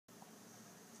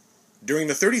During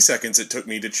the 30 seconds it took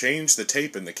me to change the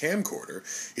tape in the camcorder,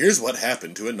 here's what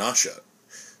happened to Anasha.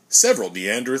 Several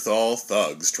Neanderthal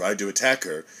thugs tried to attack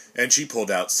her, and she pulled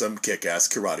out some kick-ass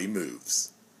karate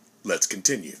moves. Let's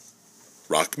continue.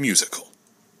 Rock musical.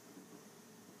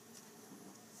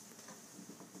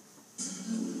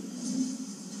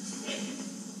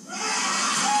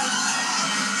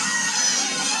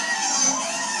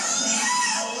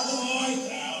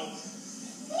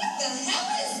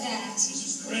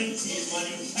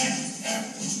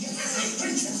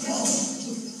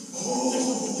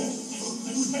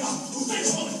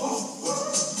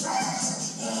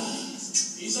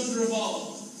 He's under a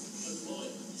ball.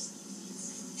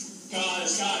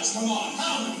 Guys, come on.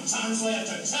 How many times do I have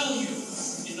to tell you?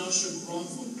 Inusha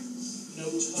Browne. No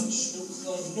touch, no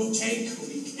club, no take will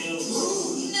be killed.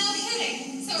 No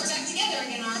kidding. So we're back together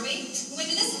again, are we? When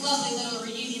did this lovely little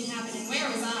reunion happen and where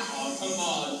was I? Oh, come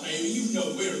on, baby. You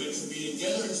know we're meant to be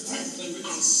together. It's practically written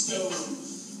in stone.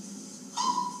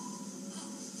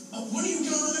 When are you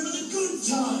going to remember the good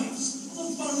times? All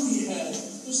the fun we had.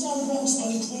 Those long walks by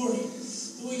the quarry.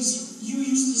 The ways you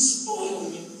used to spoil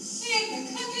me. And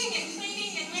the cooking and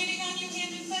cleaning and waiting on you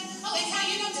hand and foot. Oh, and how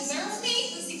you don't deserve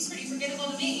me? This seems pretty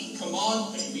forgettable to me. Come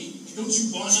on, baby. Don't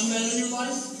you want a man in your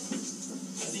life?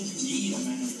 I think you need a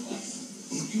man in your life.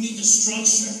 You need the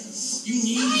structure. You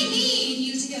need... I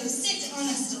need you to go sit on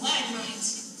a stalagmite.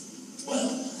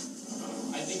 Well,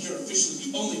 I think you're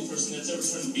officially the only person that's ever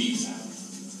turned me down.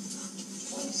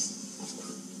 Twice.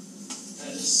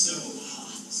 That is so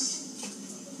hot.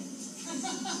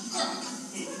 Girl,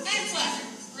 I'm flattered,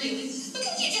 really. But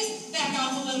could you just back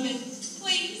off a little bit,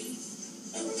 please?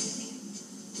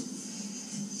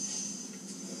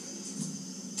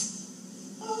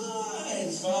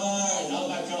 Fine. I'll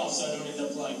back off so I don't end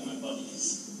up like my buddies.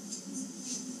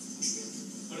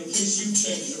 But in case you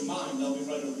change your mind, I'll be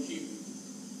right over here.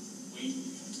 Wait.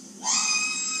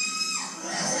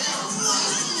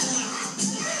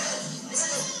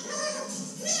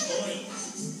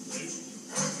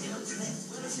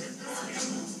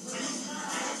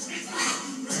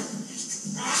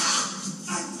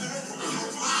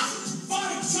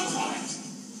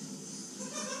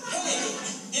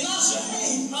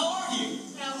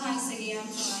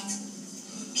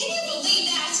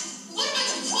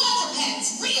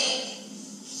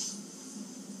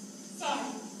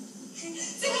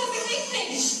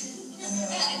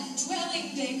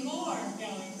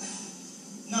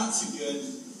 Not too good.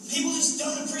 People just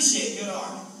don't appreciate good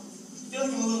art. I feel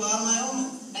like I'm a little out of my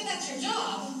element. But that's your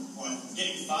job. What,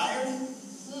 getting fired?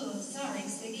 Oh, sorry,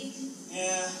 Siggy.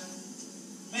 Yeah,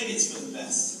 maybe it's for the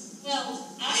best.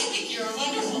 Well, I think you're a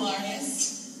wonderful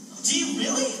artist. Do you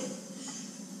really?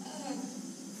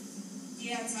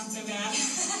 Yeah, it's not so bad.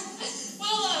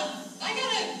 Well, I got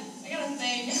a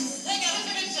thing. I gotta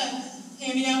finish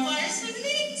handing out flyers for the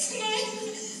meeting tonight.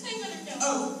 I better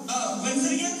go.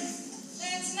 When's it again?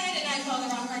 Tonight at Nightfall, the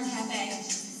Rock Hard Cafe.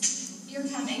 You're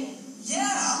coming? Yeah,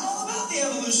 I'm all about the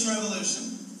Revolution.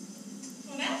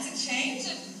 Well, that's a change.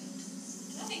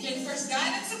 I think you're the first guy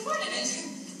that supported it.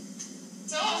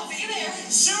 So I'll see you there.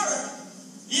 Sure.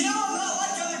 You know, I'm not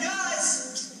like other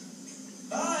guys.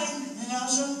 Bye,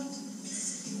 Anasha.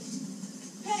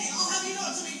 Hey, I'll have you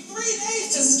know it took me 3 days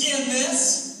to skin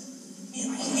this.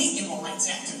 Man, I hate animal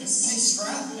rights activists. Hey,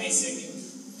 Scrap. Hey, Siggy.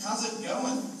 How's it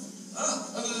going?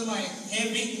 Other than my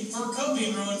hand-beaten fur coat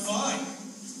being ruined, fine.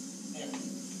 Here.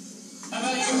 How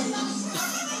about you?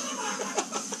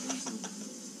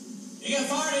 You got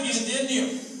fired again, didn't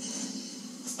you?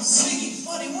 Siggy,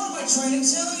 buddy, what am I trying to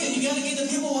tell you? You gotta give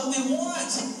the people what they want.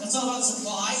 That's all about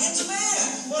supply and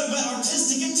demand. What about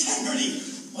artistic integrity?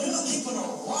 What about keeping a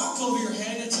rock over your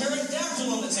head and a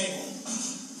pterodactyl on the table?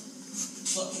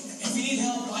 Look, if you need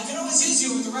help, I can always use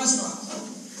you at the restaurant.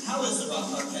 How is the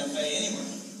Rock Hard Cafe anyway?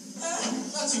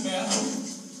 Not too bad.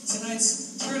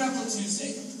 Tonight's Pterodactyl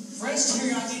Tuesday. Fresh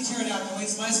teriyaki pterodactyl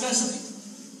is my specialty.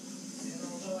 And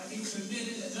although I hate to admit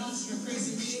it, adoption or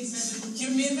crazy meetings haven't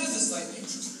kept me in business lately.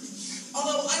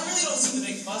 Although I really don't see the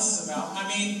big fusses about. I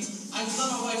mean, I met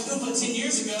my wife Hoopa 10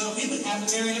 years ago, and we've been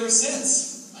happily married ever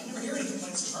since. I never hear any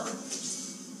complaints from her.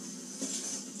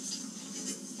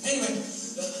 Anyway,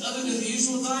 other than the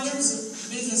usual diners,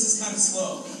 business is kind of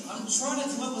slow. I'm trying to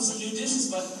come up with some new dishes,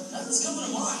 but nothing's coming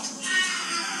to mind.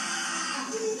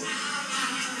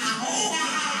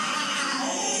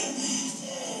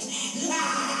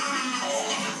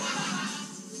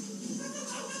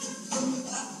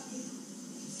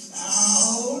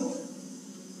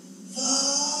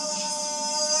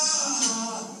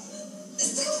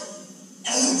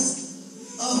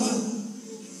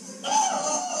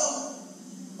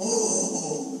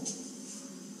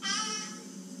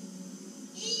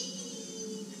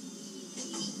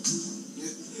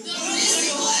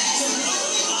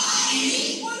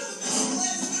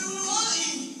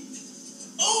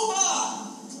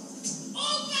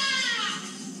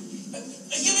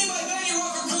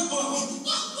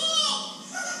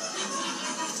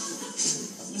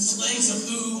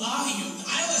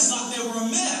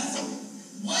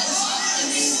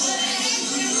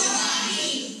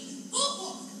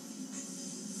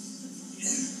 No.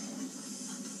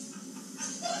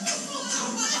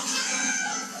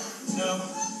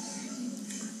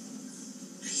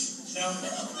 No.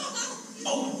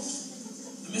 Oh.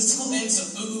 The mystical eggs of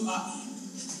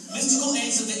mystical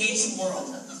eggs of the ancient world.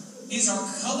 These are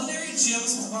culinary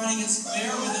gems providing its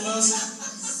fare with the most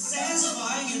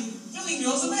satisfying and filling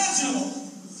meals imaginable.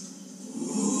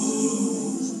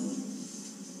 Ooh.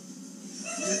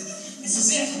 This is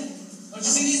it. Don't you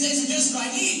see, these eggs are just what I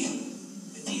need.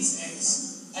 With these eggs,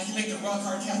 I can make the Rock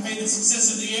Hard Cafe the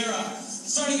success of the era,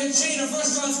 starting a chain of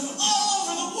restaurants all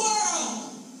over the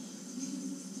world.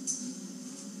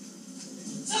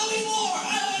 Tell me more.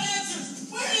 I want answers.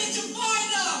 Where did you find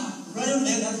them? Right over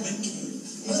there, that big cave.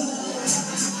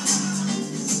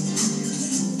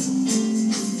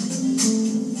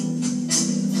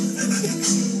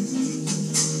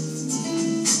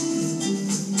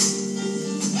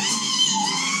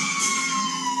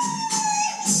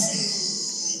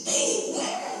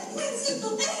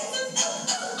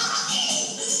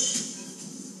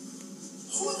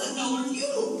 Who the hell are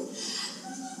you?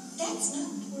 That's not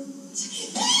important.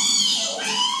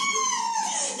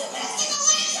 The mystical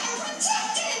eggs are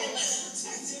protected!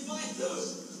 Protected by who?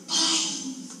 By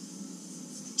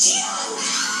Gianna!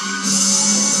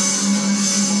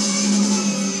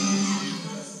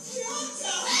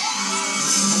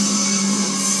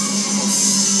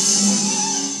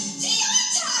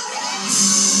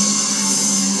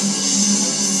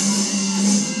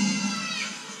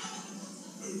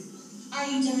 Are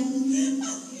you done?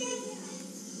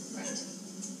 Right.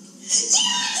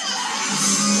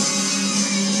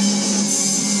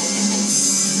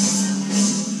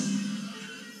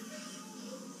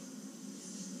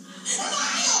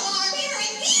 Vile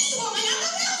barbarian beast woman of the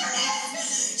wilderness!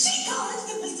 She guards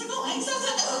the mystical eggs of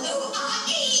the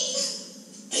Ulu-I-E!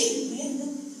 Beware!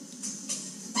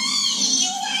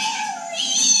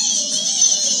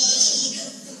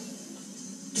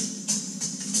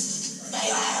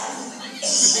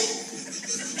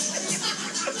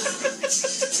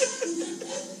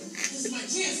 This is my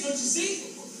chance, don't you see?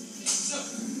 So,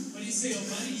 what do you say, old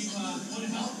buddy? You want to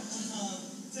help?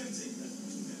 Tempting.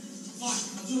 Fine,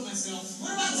 I'll do it myself.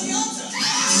 What about Tianta?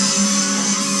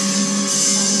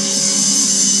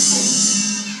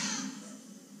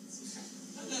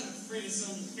 I'm not afraid of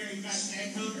some hairy fat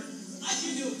egg hugger. I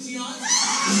can do it, Tianta.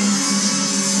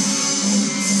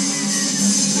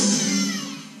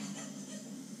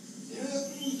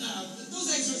 Those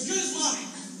eggs are as good as mine.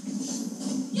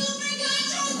 You forgot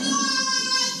your lunch!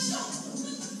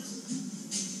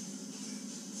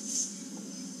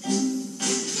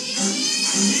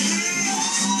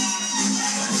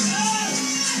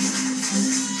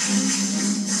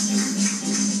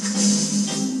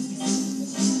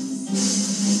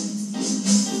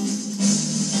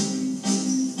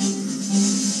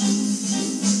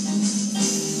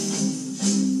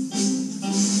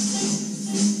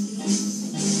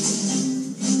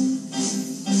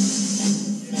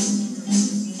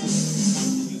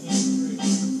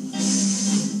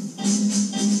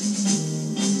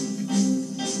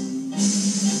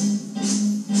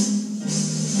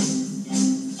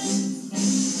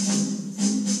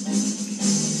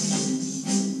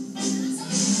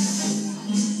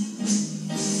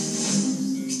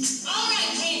 All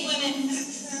right, cave women.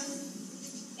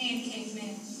 And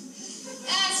cavemen.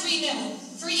 As we know,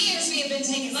 for years we have been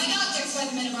taken like objects by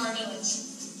the men of our village.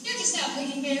 You're just out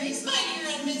picking berries, minding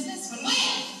your own business, when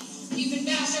wham! You've been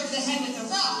bashed over the head with a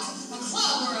rock, a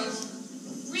club, or a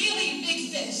really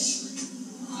big fish.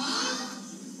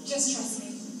 Just trust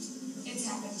me. It's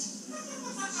happened.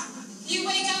 You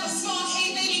wake up a small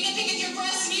cave baby nipping at your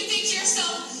breast and you think to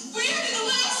yourself, where did the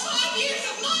last 5 years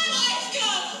of my life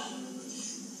go?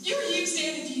 You were used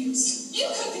and abused. You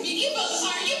cook the meat, you build the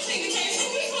fire, you clean the cave, and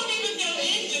we won't even go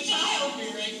into child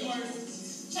rearing or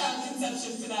child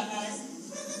conception for that matter.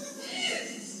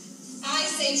 I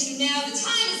say to you now, the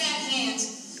time is at hand.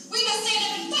 We must stand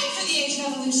up and fight for the age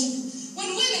of evolution. When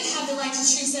women have the right to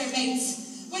choose their mates.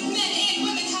 When men and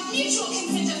women have mutual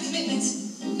consent of commitment.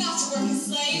 Not to work as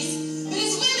slaves, but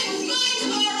as women with minds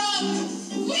of our own.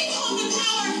 We hold the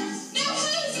power. Now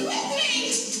who's with me?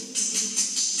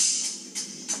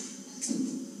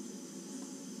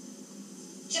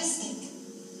 Just think.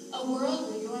 A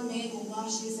world where your man will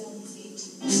wash his own feet.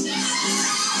 I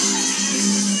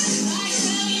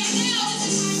tell you now, it's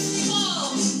time to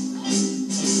evolve.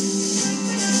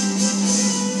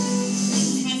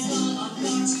 It has gone on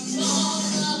far too long.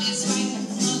 Love is right, but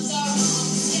clubs are wrong.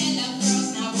 Stand up, girls,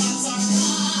 now what's our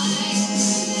fight?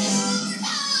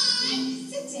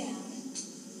 Sit down.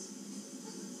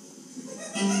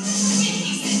 When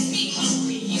he says be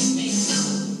hungry, you say no.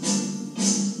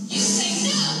 You say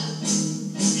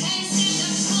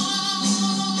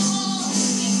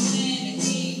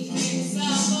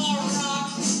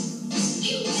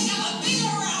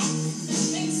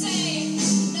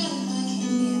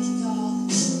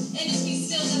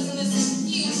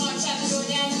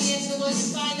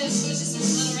those bushes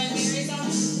with little red berries on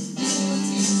them?